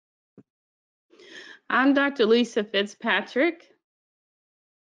I'm Dr. Lisa Fizpatrick.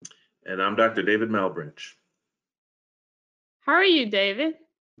 And I'm Dr. David Malebranche. How are you, David?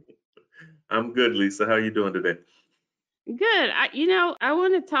 I'm good, Lisa. How are you doing today? Good. I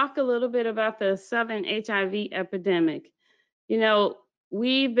want to talk a little bit about the Southern HIV epidemic.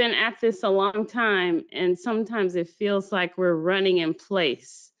 We've been at this a long time, and sometimes it feels like we're running in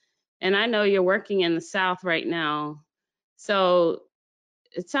place. And I know you're working in the South right now. So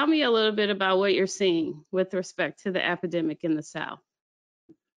tell me a little bit about what you're seeing with respect to the epidemic in the South.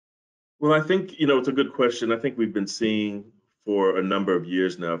 Well, I think, it's a good question. I think we've been seeing for a number of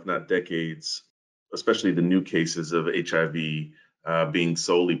years now, if not decades, especially the new cases of HIV being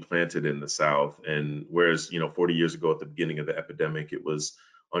solely planted in the South. And whereas, 40 years ago at the beginning of the epidemic, it was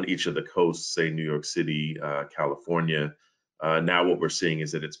on each of the coasts, say New York City, California. Now what we're seeing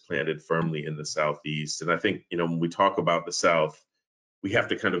is that it's planted firmly in the Southeast. And I think, when we talk about the South, we have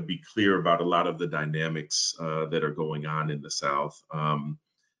to kind of be clear about a lot of the dynamics that are going on in the South.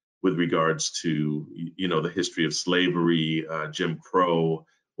 With regards to, the history of slavery, Jim Crow,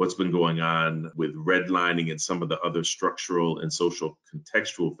 what's been going on with redlining and some of the other structural and social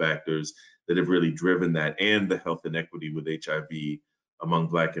contextual factors that have really driven that, and the health inequity with HIV among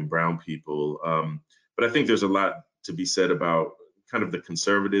Black and Brown people. But I think there's a lot to be said about kind of the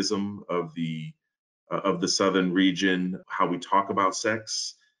conservatism of the Southern region, how we talk about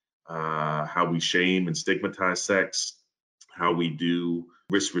sex, how we shame and stigmatize sex, how we do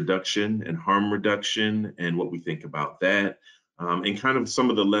risk reduction and harm reduction, and what we think about that, and kind of some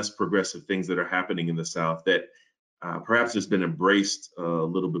of the less progressive things that are happening in the South that perhaps has been embraced a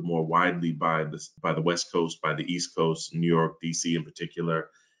little bit more widely by the West Coast, by the East Coast, New York, DC in particular,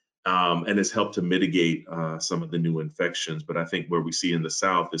 and has helped to mitigate some of the new infections. But I think where we see in the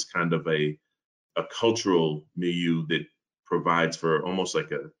South is kind of a cultural milieu that provides for almost like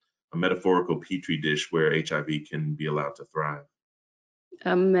a metaphorical petri dish where HIV can be allowed to thrive.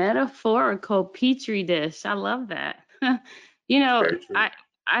 A metaphorical petri dish. I love that.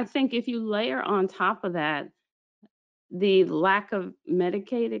 I think if you layer on top of that the lack of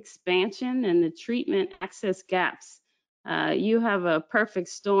Medicaid expansion and the treatment access gaps, you have a perfect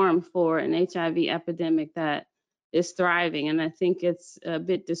storm for an HIV epidemic that is thriving. And I think it's a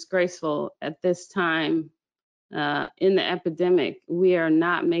bit disgraceful at this time in the epidemic. We're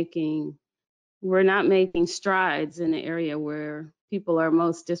not making strides in the area where people are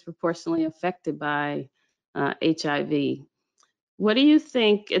most disproportionately affected by HIV. What do you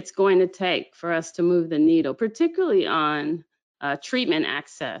think it's going to take for us to move the needle, particularly on treatment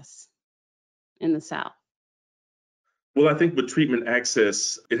access in the South? Well, I think with treatment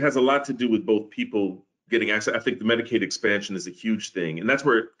access, it has a lot to do with both people getting access. I think the Medicaid expansion is a huge thing, and that's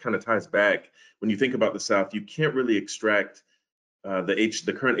where it kind of ties back. When you think about the South, you can't really extract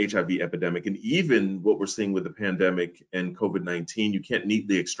the current HIV epidemic, and even what we're seeing with the pandemic and COVID-19, you can't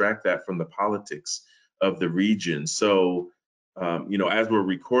neatly extract that from the politics of the region. So, as we're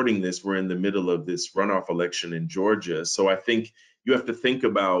recording this, we're in the middle of this runoff election in Georgia. So I think you have to think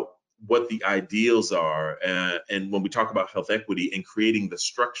about what the ideals are. And when we talk about health equity and creating the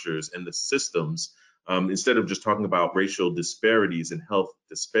structures and the systems, instead of just talking about racial disparities and health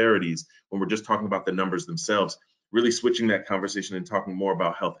disparities, when we're just talking about the numbers themselves, really switching that conversation and talking more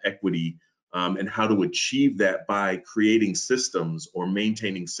about health equity and how to achieve that by creating systems or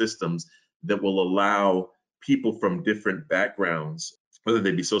maintaining systems that will allow people from different backgrounds, whether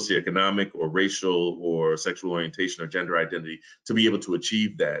they be socioeconomic or racial or sexual orientation or gender identity, to be able to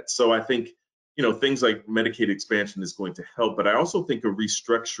achieve that. So I think, things like Medicaid expansion is going to help, but I also think a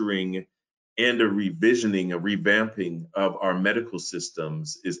restructuring and a revisioning, a revamping of our medical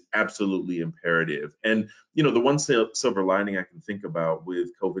systems is absolutely imperative. And, the one silver lining I can think about with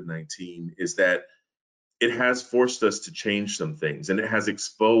COVID-19 is that it has forced us to change some things, and it has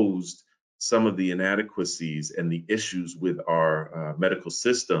exposed some of the inadequacies and the issues with our medical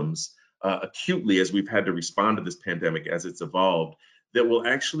systems acutely as we've had to respond to this pandemic as it's evolved, that will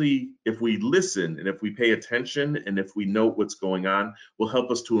actually, if we listen and if we pay attention and if we know what's going on, will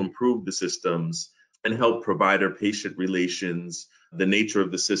help us to improve the systems and help provider-patient relations, the nature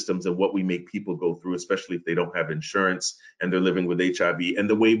of the systems and what we make people go through, especially if they don't have insurance and they're living with HIV, and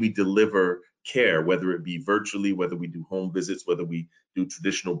the way we deliver care, whether it be virtually, whether we do home visits, whether we do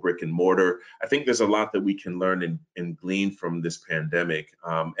traditional brick and mortar. I think there's a lot that we can learn and glean from this pandemic.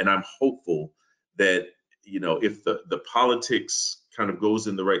 And I'm hopeful that, if the politics kind of goes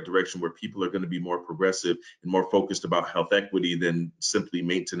in the right direction where people are going to be more progressive and more focused about health equity than simply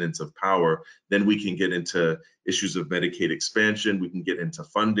maintenance of power, then we can get into issues of Medicaid expansion. We can get into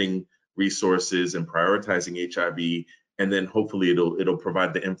funding resources and prioritizing HIV and then hopefully it'll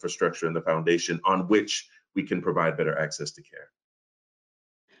provide the infrastructure and the foundation on which we can provide better access to care.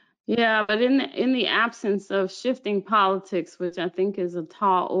 Yeah, but in the absence of shifting politics, which I think is a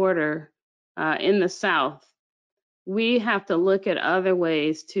tall order in the South, we have to look at other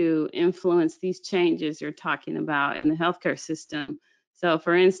ways to influence these changes you're talking about in the healthcare system. So,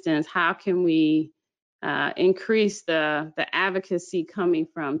 for instance, how can we increase the advocacy coming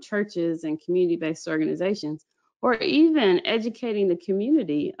from churches and community-based organizations, or even educating the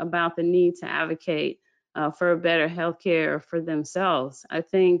community about the need to advocate for better healthcare for themselves? I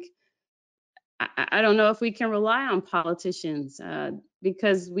think I don't know if we can rely on politicians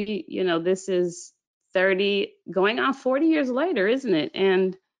because this is 30 going on 40 years later, isn't it?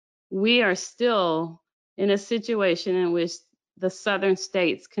 And we are still in a situation in which the southern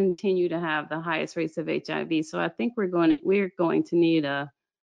states continue to have the highest rates of HIV. So I think we're going to need a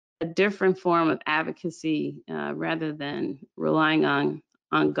different form of advocacy rather than relying on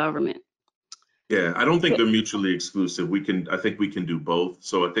government. Yeah, I don't think they're mutually exclusive. I think we can do both.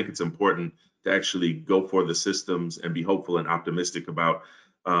 So I think it's important to actually go for the systems and be hopeful and optimistic about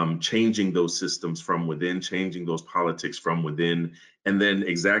changing those systems from within, changing those politics from within. And then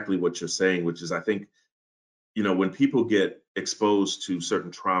exactly what you're saying, which is I think, when people get exposed to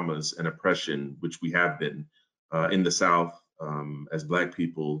certain traumas and oppression, which we have been in the South as Black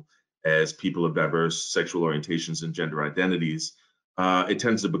people, as people of diverse sexual orientations and gender identities, it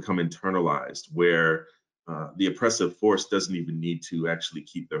tends to become internalized, where the oppressive force doesn't even need to actually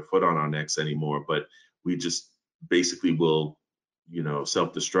keep their foot on our necks anymore, but we just basically will,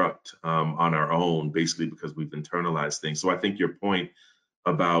 self-destruct on our own, basically because we've internalized things. So I think your point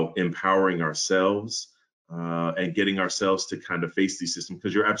about empowering ourselves and getting ourselves to kind of face these systems,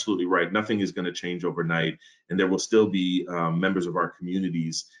 because you're absolutely right. Nothing is going to change overnight, and there will still be members of our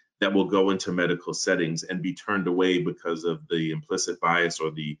communities that will go into medical settings and be turned away because of the implicit bias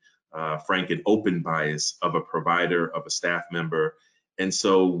or the frank and open bias of a provider, of a staff member. And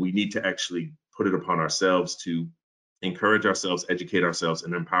so we need to actually put it upon ourselves to encourage ourselves, educate ourselves,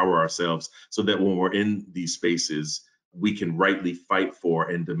 and empower ourselves so that when we're in these spaces, we can rightly fight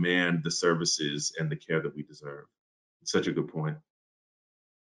for and demand the services and the care that we deserve. It's such a good point.